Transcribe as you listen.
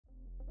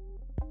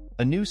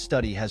A new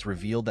study has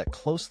revealed that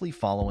closely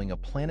following a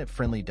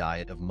planet-friendly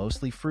diet of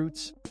mostly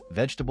fruits,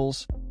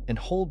 vegetables, and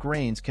whole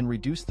grains can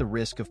reduce the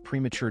risk of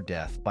premature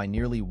death by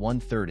nearly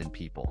one-third in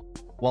people,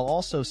 while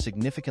also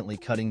significantly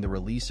cutting the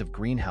release of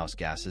greenhouse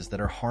gases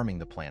that are harming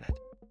the planet.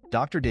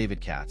 Dr.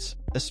 David Katz,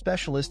 a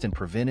specialist in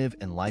preventive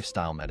and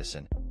lifestyle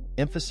medicine,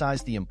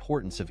 emphasized the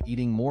importance of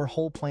eating more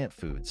whole plant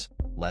foods,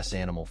 less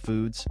animal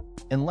foods,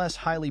 and less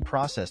highly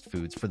processed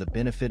foods for the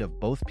benefit of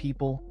both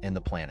people and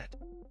the planet.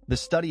 The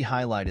study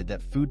highlighted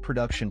that food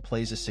production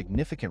plays a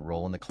significant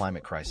role in the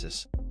climate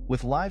crisis,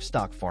 with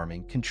livestock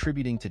farming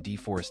contributing to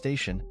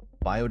deforestation,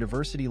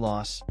 biodiversity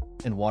loss,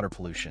 and water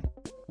pollution.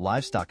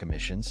 Livestock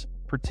emissions,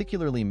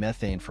 particularly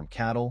methane from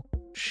cattle,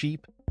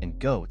 sheep, and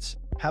goats,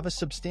 have a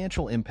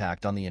substantial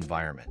impact on the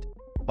environment.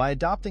 By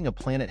adopting a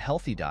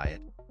planet-healthy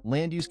diet,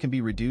 land use can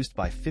be reduced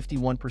by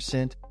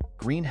 51%,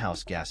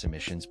 greenhouse gas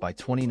emissions by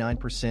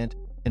 29%,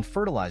 and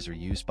fertilizer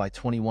use by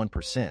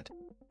 21%,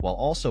 while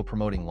also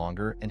promoting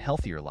longer and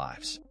healthier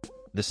lives.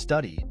 The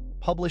study,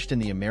 published in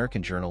the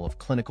American Journal of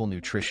Clinical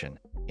Nutrition,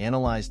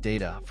 analyzed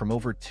data from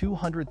over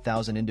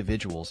 200,000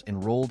 individuals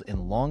enrolled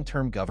in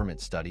long-term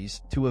government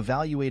studies to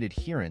evaluate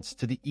adherence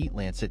to the Eat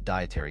Lancet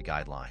dietary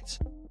guidelines.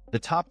 The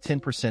top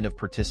 10% of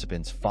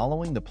participants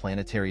following the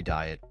planetary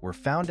diet were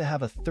found to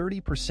have a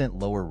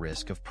 30% lower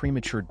risk of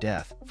premature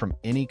death from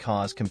any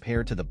cause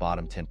compared to the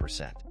bottom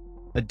 10%.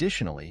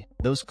 Additionally,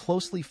 those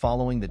closely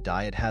following the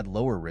diet had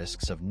lower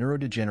risks of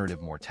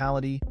neurodegenerative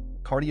mortality,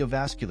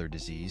 cardiovascular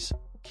disease,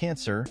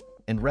 cancer,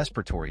 and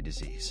respiratory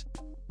disease.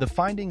 The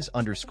findings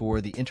underscore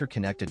the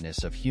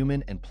interconnectedness of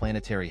human and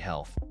planetary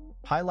health,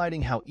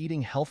 highlighting how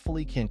eating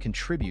healthfully can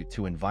contribute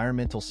to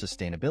environmental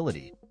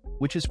sustainability,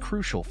 which is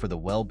crucial for the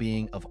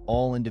well-being of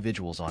all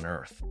individuals on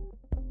Earth.